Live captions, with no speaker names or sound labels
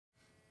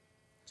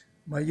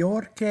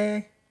Mayor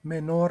que,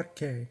 menor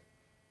que.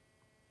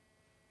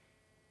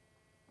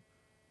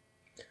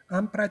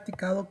 Han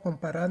practicado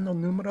comparando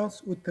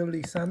números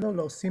utilizando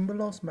los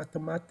símbolos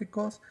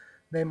matemáticos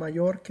de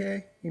mayor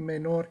que y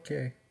menor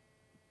que.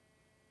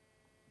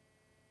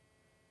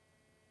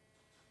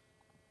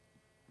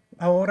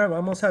 Ahora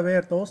vamos a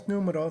ver dos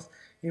números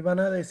y van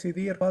a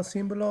decidir cuál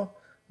símbolo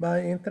va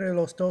entre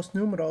los dos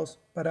números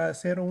para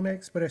hacer una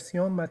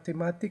expresión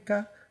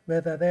matemática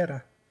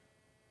verdadera.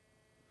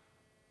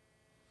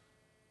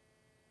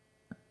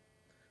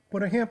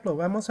 Por ejemplo,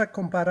 vamos a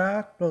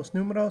comparar los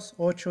números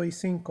 8 y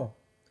 5.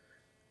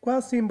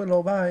 ¿Cuál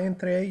símbolo va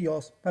entre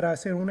ellos para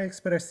hacer una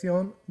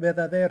expresión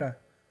verdadera?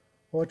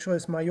 ¿8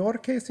 es mayor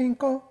que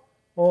 5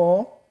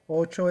 o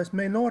 8 es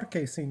menor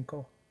que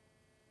 5?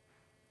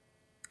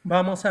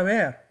 Vamos a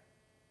ver.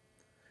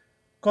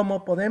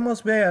 Como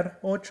podemos ver,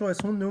 8 es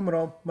un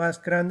número más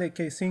grande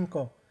que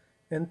 5.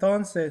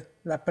 Entonces,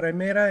 la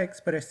primera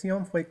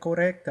expresión fue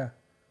correcta.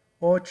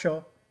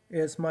 8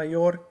 es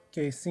mayor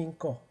que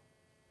 5.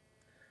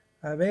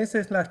 A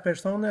veces las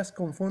personas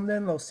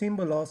confunden los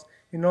símbolos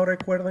y no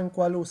recuerdan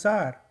cuál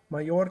usar,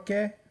 mayor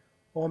que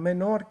o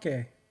menor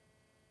que.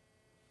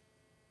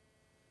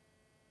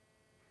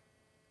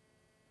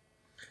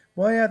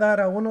 Voy a dar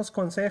algunos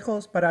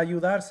consejos para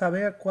ayudar a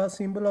saber cuál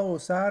símbolo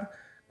usar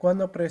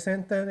cuando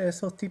presenten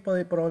esos tipos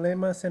de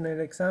problemas en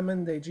el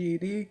examen de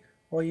GED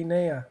o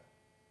INEA.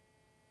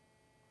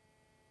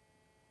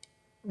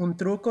 Un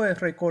truco es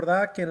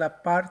recordar que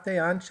la parte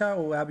ancha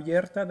o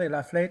abierta de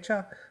la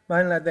flecha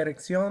va en la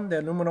dirección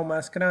del número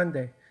más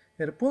grande.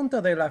 El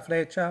punto de la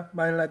flecha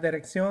va en la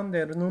dirección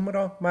del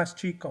número más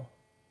chico.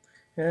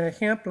 En el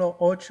ejemplo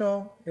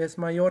 8 es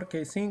mayor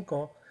que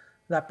 5.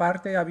 La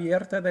parte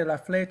abierta de la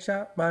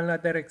flecha va en la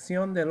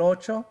dirección del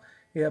 8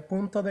 y el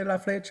punto de la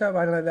flecha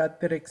va en la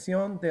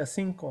dirección del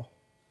 5.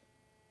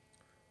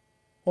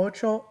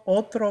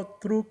 Otro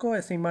truco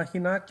es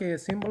imaginar que el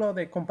símbolo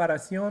de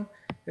comparación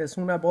es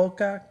una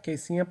boca que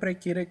siempre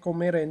quiere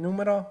comer el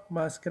número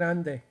más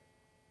grande.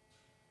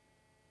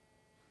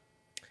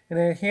 En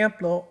el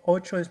ejemplo,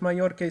 8 es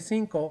mayor que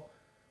 5.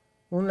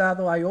 Un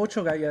lado hay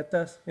 8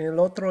 galletas, en el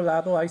otro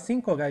lado hay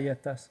 5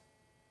 galletas.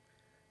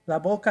 La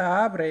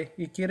boca abre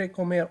y quiere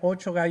comer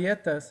 8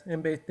 galletas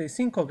en vez de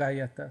 5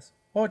 galletas.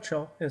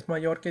 8 es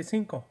mayor que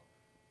 5.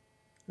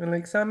 En el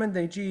examen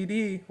de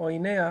GED o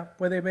INEA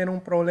puede ver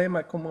un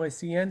problema como el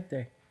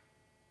siguiente.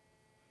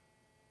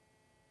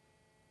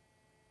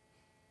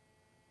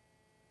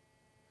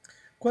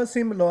 ¿Cuál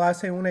símbolo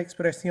hace una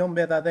expresión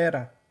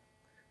verdadera?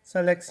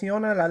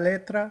 Selecciona la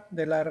letra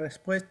de la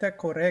respuesta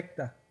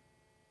correcta.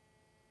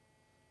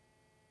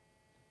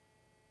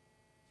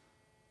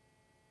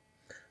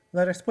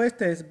 La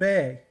respuesta es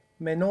B,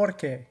 menor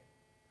que.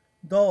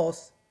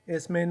 2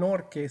 es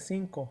menor que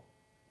 5.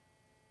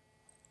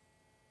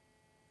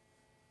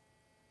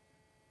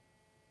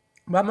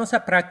 Vamos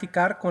a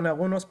practicar con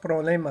algunos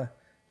problemas.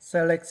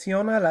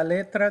 Selecciona la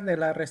letra de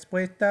la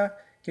respuesta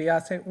que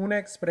hace una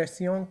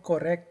expresión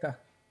correcta.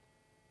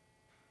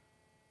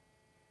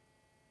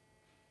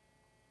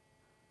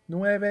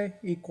 9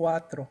 y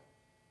 4.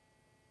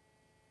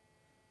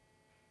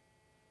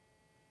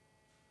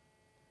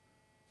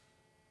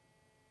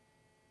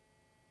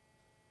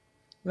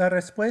 La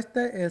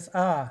respuesta es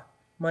A,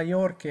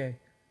 mayor que.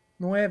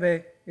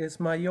 9 es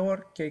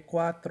mayor que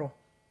 4.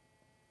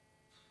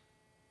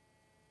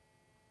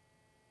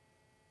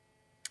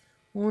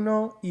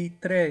 1 y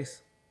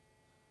 3.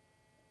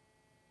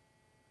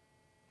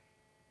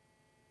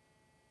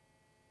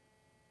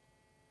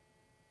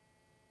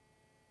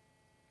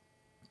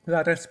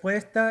 La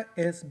respuesta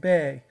es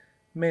B,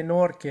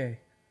 menor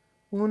que.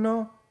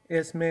 1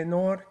 es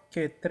menor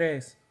que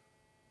 3.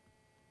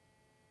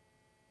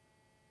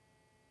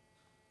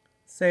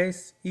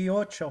 6 y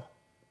 8.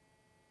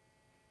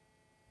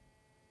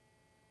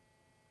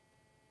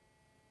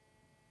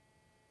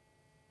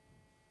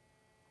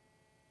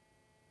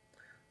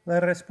 La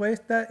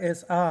respuesta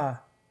es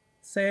A.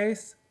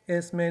 6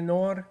 es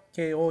menor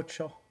que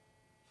 8.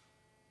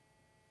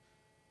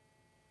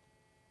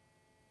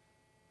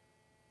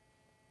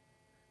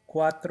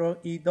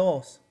 4 y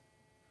 2.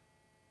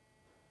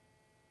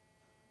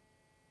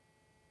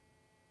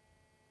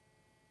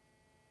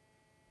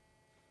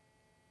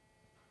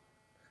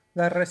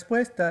 La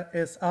respuesta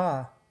es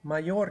A,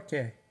 mayor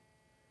que.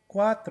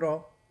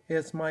 4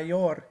 es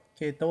mayor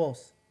que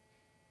 2.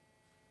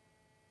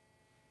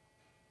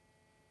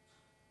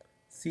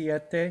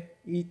 7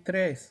 y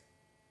 3.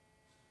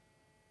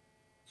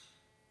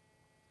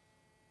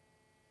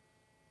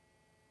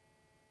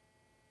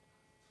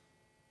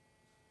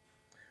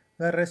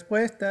 La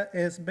respuesta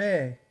es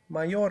B,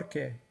 mayor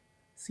que.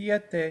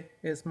 7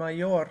 es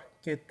mayor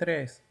que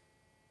 3.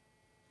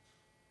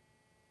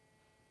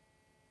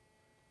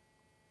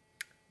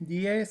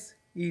 10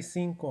 y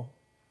 5.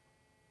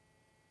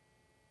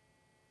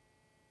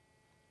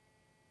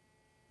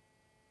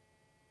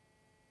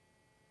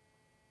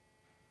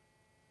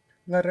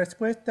 La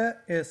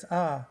respuesta es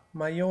A,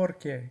 mayor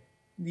que.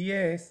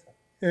 10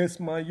 es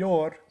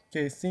mayor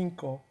que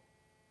 5.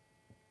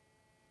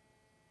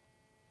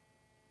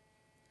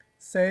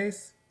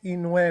 6 y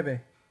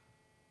 9.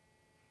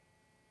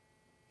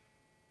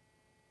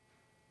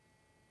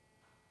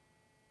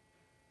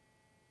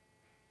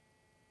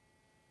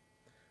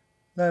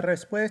 La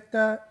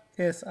respuesta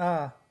es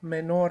A,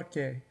 menor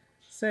que.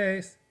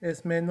 6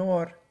 es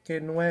menor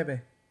que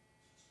 9.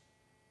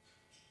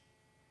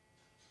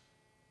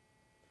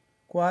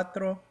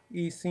 4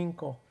 y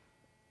 5.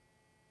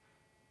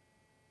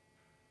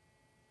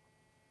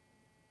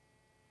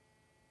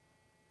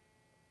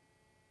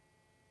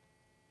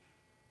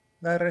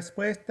 La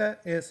respuesta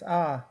es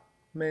A,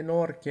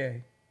 menor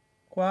que.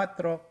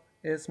 4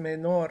 es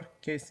menor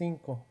que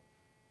 5.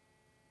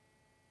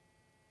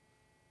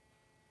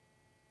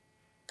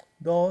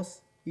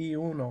 2 y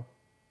 1.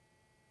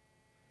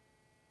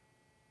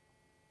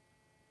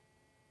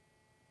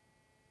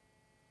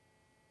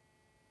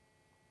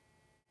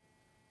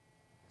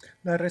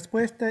 La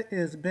respuesta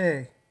es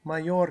B,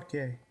 mayor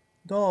que.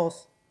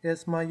 2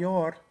 es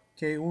mayor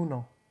que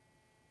 1.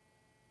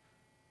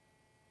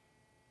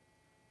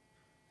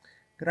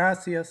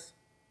 Gracias.